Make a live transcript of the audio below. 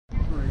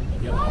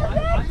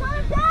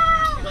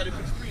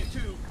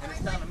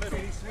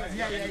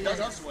He does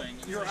a swing.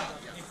 You're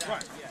out.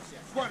 Right. Yes.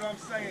 What I'm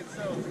saying,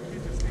 so he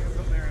just stands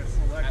up there and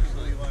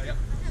selectively like, Yep.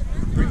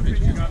 three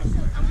pitches you gotta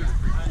swing.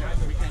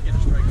 We can't get a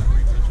strike on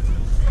 3 pitches.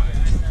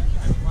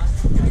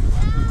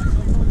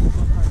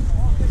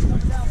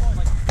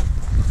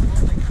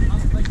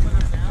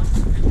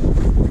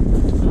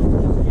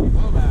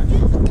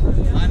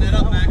 Line it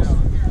up, Max.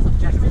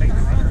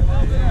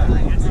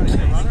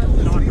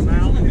 Knock him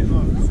out.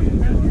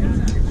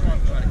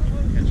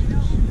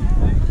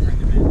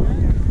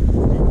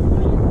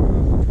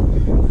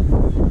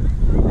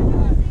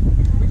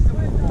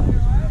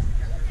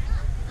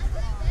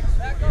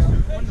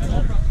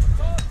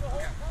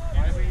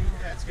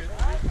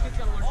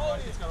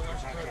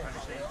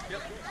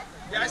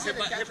 Yeah, I said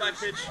hit by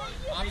pitch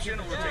option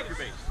or take your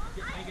base.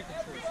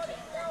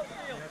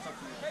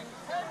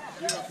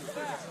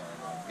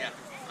 Yeah.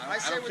 I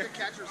say with the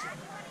catchers,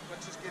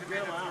 let's just get him in.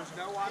 If there's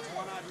no odds,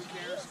 one odd, who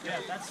cares?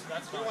 Yeah, that's We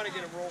fine. want to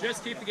get a roll.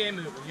 Just keep the game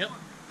moving. Yep. All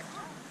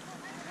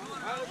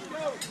right, let's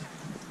go.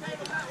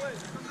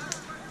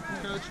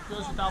 Coach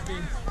goes without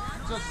being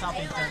 10.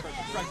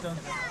 Strike zone.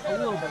 A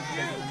little bit.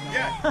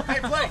 Yeah. Hey,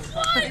 Blake.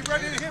 Be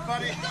ready to hit,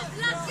 buddy. You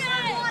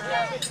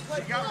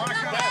got my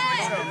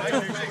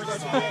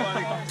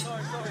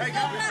Take it.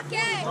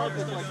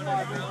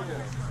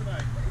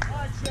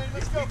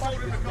 Let's go, buddy.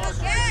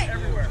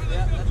 Everywhere.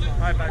 All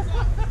right, bye.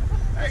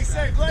 Hey,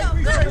 say, Blake,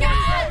 we say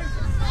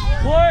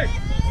Play!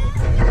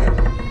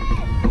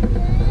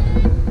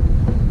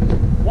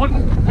 One.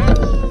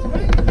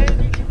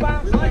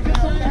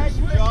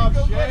 Good job,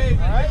 Shane.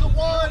 All right, the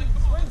one.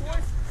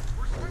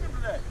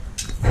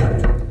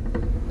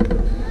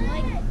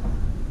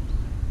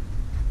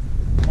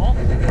 Ball.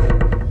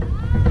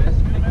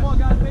 Come on,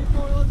 guys.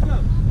 Baseball, let's go.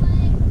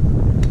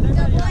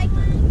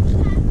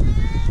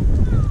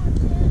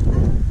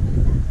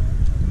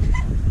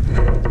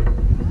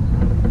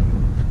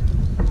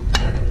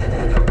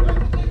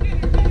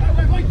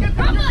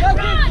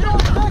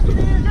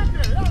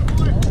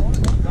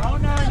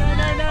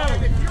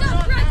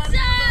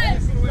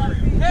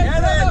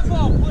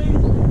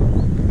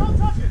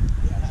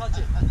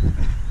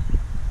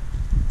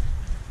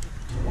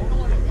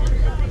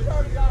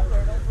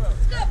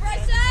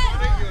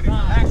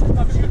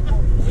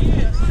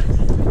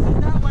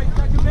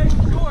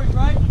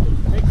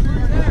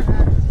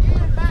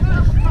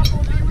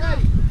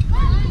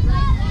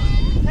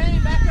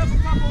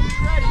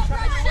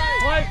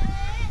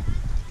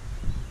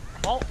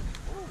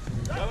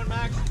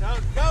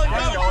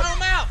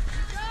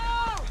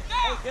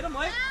 Get him,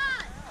 Mike.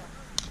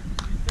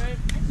 Go,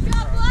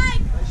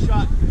 Blake. Nice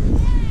shot.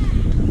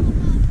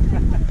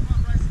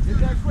 Get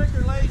that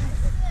quicker, lady.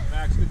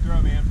 Max, good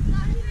throw, man.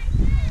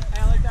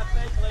 Hey, I like that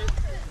fake, late.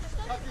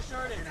 Tuck your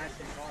shirt in. Hey,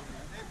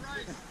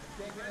 Bryce.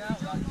 Can't get it out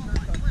without your shirt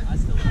tucked. I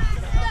still like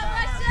it. Go,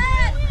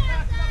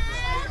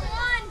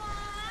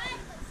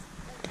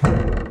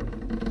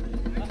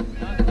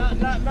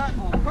 Bryson. Not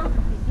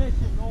perfect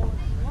position, Nolan.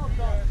 Well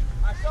done.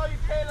 I saw you,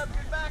 Caleb.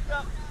 Good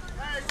backup.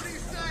 Hey, what do you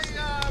say,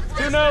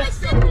 Bryce?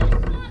 2-0.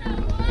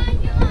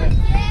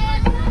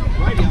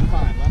 Righty on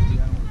 5, lefty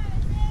on 1.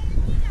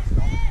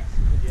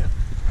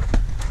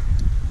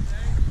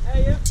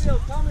 Hey,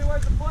 infield, tell me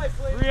where's the play,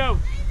 please. 3-0.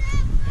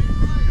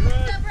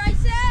 Go,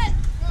 Bryson.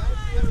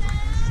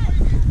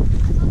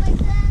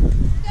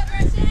 Go,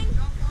 Bryson.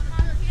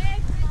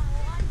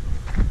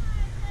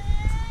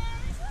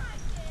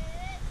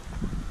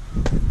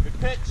 Good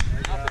pitch.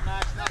 Nothing,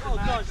 Max. Nothing, Well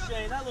done, Max.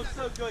 Shane. That looks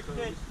so good,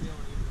 kid.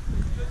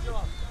 Good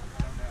job.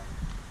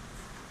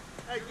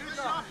 Hey, good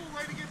shuffle,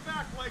 way to get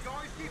back, Blake.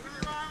 Always keeping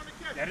your eye on the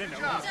catch. I didn't know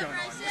Good what was job. going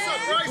on. What's up,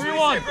 Bryce? 3-1. What do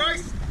you say,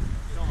 Bryce?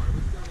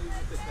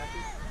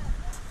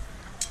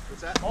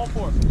 What's that? All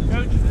four. Coach.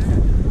 Go,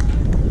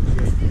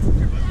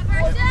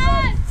 Bryson.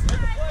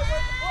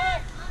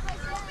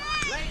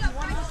 Leighton,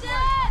 one this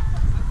way.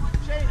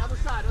 Shane, other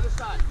side.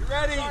 You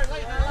ready? Sorry,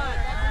 Leighton, I lied.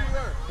 Back where you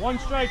were. One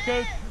strike,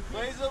 coach.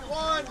 Plays at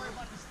 1.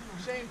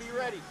 Shane, be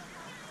ready.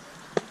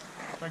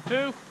 Strike 2.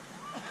 Go,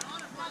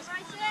 Bryson.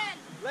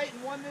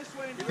 Leighton, one this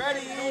way. You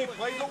ready, Eve?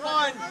 Plays at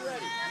 1.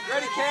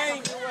 Ready,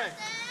 Kane. Your way.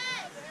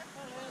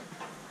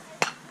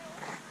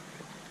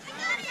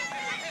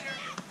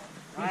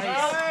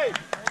 Nice. Hey.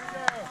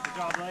 Good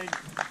job, Lane.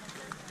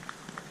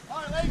 All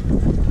right, Leighton.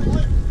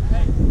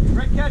 Hey,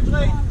 great catch,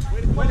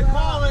 Leighton. Way to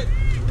call it.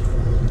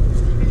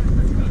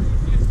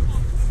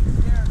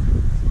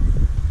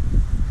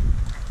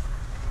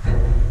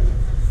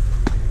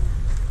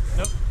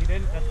 Nope, he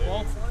didn't. That's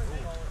ball.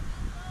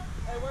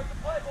 Hey, where's the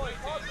play, boy?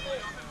 Talk to me.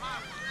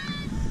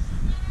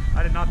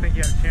 I did not think he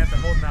had a chance at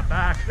holding that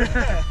back. It's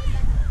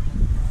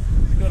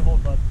a good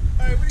hold, bud.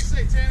 Hey, what do you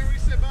say, Tanner? What do you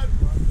say, bud?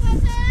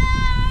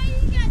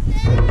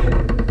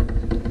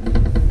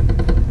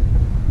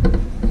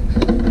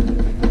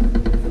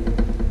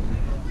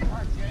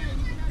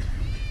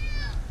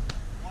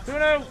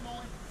 Two-no.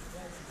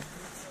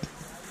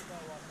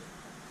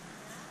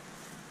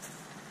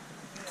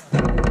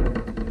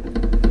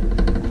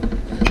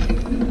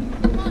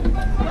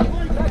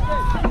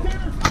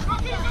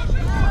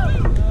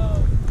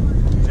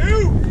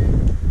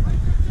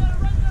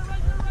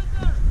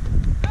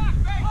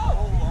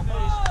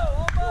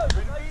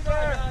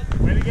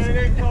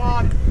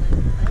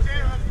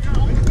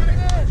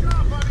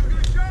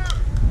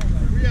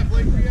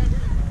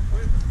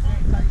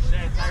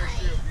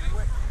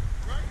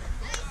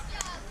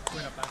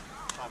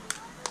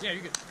 Yeah,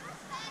 you're good.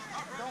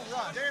 Don't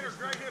run. Tanner,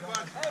 great hit, bud.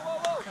 Hey,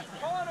 whoa.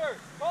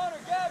 Connor,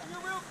 Gab,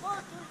 you're real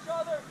close to each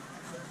other.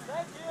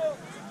 Thank you.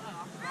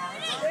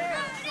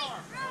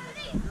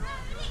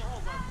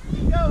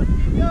 Keep going.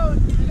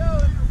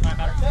 Alright,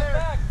 better. Step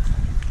back.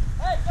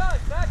 Hey,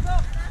 guys, back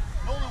up.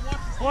 Nolan, watch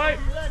this. Play.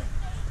 Be ready.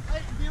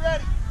 Clayton, be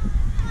ready.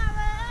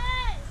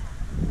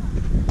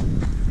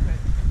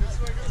 This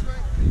way.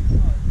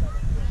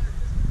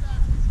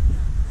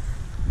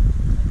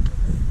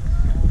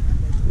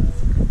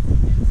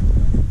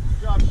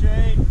 Good job,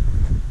 Shane.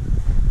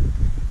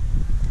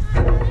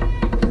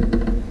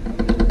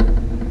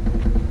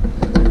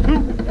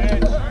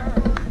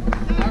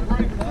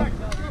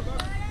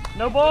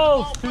 No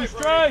balls, 2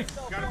 strikes.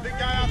 Got a big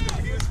guy out there.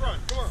 We need his front.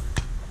 Come on.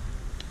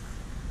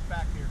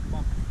 Back here. Come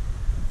on.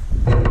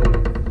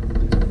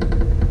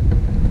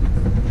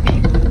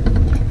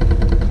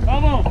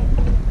 Come on.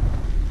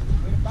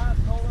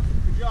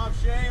 Good job,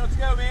 Shane. Let's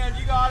go, man.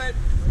 You got it.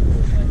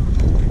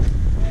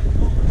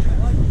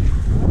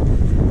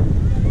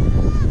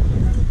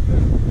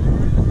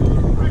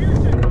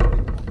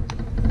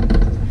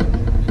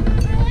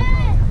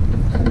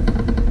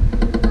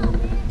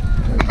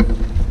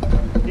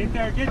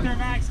 Get there,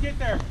 Max, get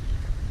there.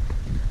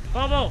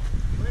 Bubble.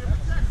 Way to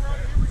protect,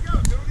 Brody. Here we go.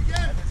 Do it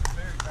again.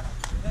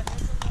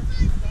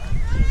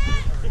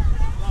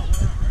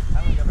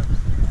 Tanner,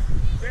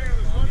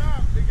 there's one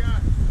up. Big guy.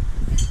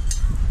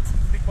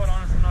 To be quite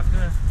honest, I'm not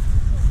gonna.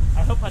 I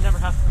hope I never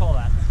have to call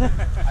that.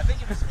 I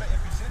think if he's in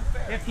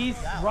fair. If he's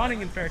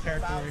running in fair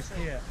territory,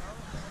 yeah.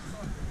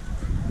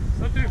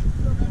 So too.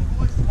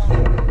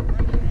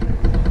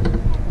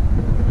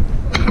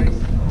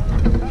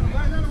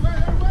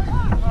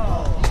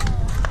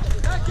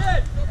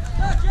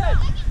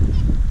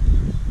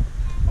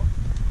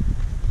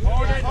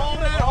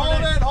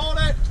 Hold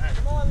it.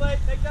 Come on, Lake.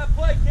 Make that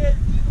play, kid.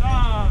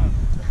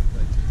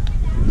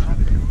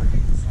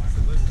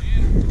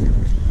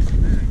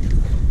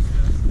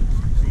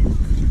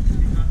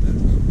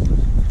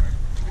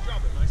 Good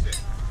job, man. Nice hit.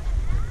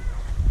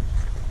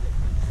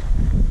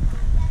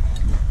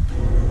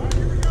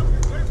 Here we go.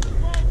 Wait for the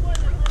ball play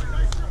there, Brody.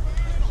 Nice trip up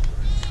the middle.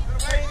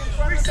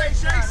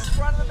 In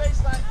front of the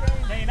baseline,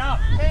 Kane. Kane up.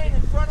 Kane,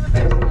 in front of the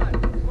baseline.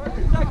 Where's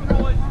the second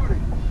boy?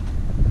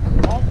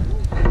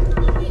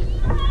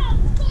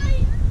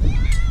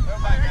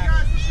 Hey,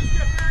 guys, let's just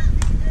get back.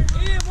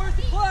 Ian, where's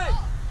the play?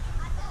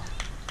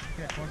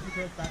 Yeah, once you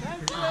get back to Thank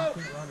the you. can't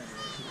run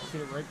anyway. You just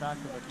get it right back to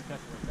like you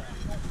catch it like that.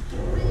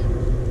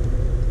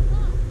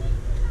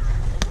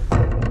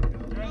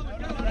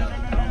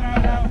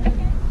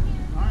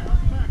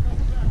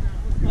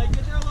 Like,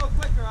 get there a little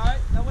quicker, all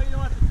right? That way you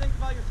don't have to think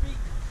about your feet.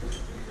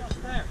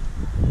 There.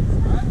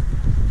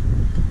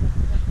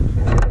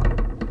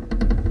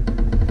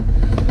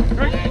 All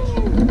right?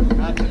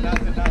 Nothing.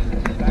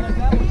 There's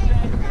that one,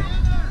 Shane.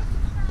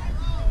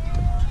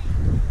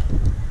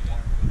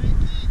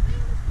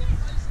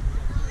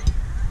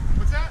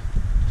 What's that?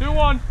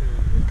 2-1.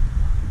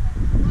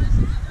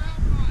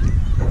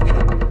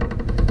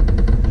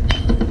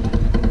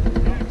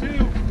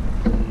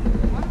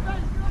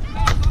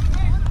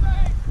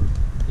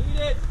 Eat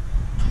it.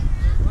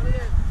 Run it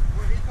in.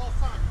 When he calls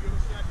time, you go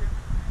second.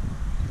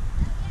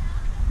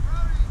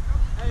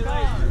 Hey,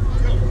 Lake.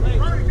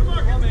 Brody, come on,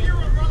 get the gear on,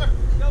 brother.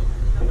 Go.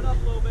 Step it up a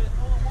little bit.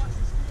 Watch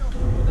the steal.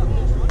 Pick up,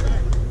 pitch, run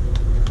it.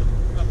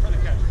 For the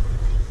catch.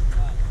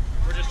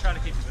 We're just trying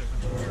to keep you busy.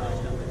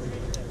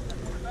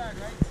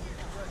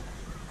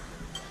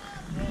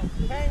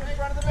 Kane in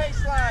front of the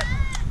baseline.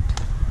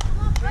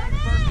 Kane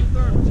first and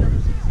third,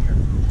 whichever's easier.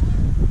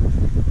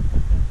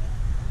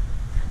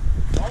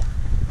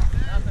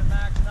 Nothing,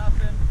 Max,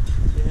 nothing.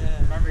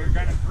 Yeah. Remember, you're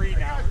going to 3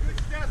 now.